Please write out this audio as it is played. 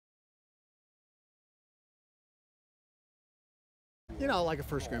Like a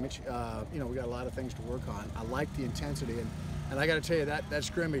first scrimmage. We got a lot of things to work on. I like the intensity, and I got to tell you that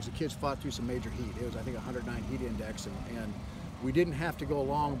scrimmage, the kids fought through some major heat. It was, I think, 109 heat index, and we didn't have to go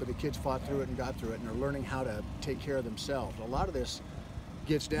long, but the kids fought through it and got through it, and they're learning how to take care of themselves. A lot of this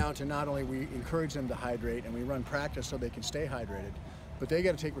gets down to not only we encourage them to hydrate and we run practice so they can stay hydrated, but they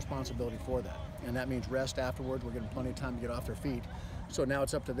got to take responsibility for that. And that means rest afterwards. We're getting plenty of time to get off their feet. So now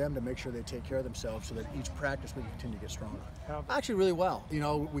it's up to them to make sure they take care of themselves so that each practice we can continue to get stronger. Actually really well.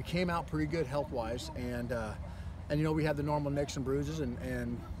 We came out pretty good health-wise, and we had the normal nicks and bruises,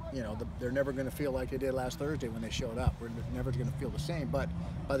 and they're never going to feel like they did last Thursday when they showed up. We're never going to feel the same, but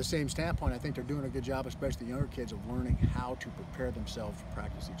by the same standpoint, I think they're doing a good job, especially the younger kids, of learning how to prepare themselves for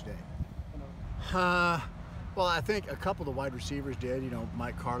practice each day. Well, I think a couple of the wide receivers did.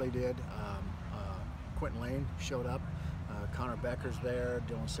 Mike Carley did. Quentin Lane showed up. Connor Becker's there.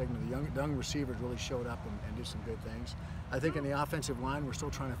 Dylan Sigma. The young receivers really showed up and did some good things. I think in the offensive line, we're still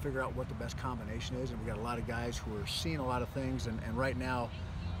trying to figure out what the best combination is, and we got a lot of guys who are seeing a lot of things, and right now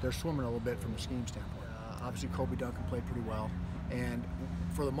they're swimming a little bit from the scheme standpoint. Obviously, Kobe Duncan played pretty well, and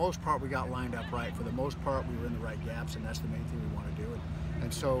for the most part, we got lined up right. For the most part, we were in the right gaps, and that's the main thing we want to do.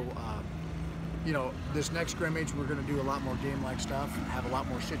 And so, this next scrimmage, we're going to do a lot more game-like stuff, have a lot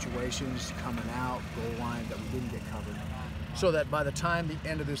more situations coming out, goal line that we didn't get covered, so that by the time the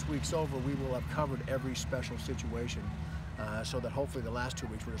end of this week's over, we will have covered every special situation, so that hopefully the last 2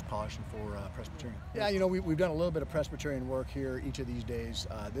 weeks we're just polishing for Presbyterian. Yeah, we've done a little bit of Presbyterian work here each of these days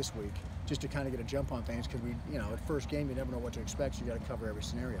this week, just to kind of get a jump on things, because at first game you never know what to expect, so you got to cover every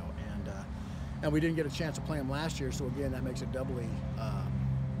scenario, and we didn't get a chance to play them last year, so again that makes it doubly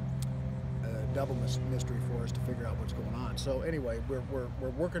double mystery for us to figure out what's going on. So anyway, we're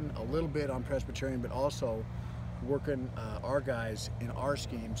working a little bit on Presbyterian, but also working our guys in our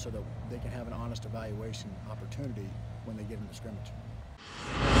scheme so that they can have an honest evaluation opportunity when they get into scrimmage.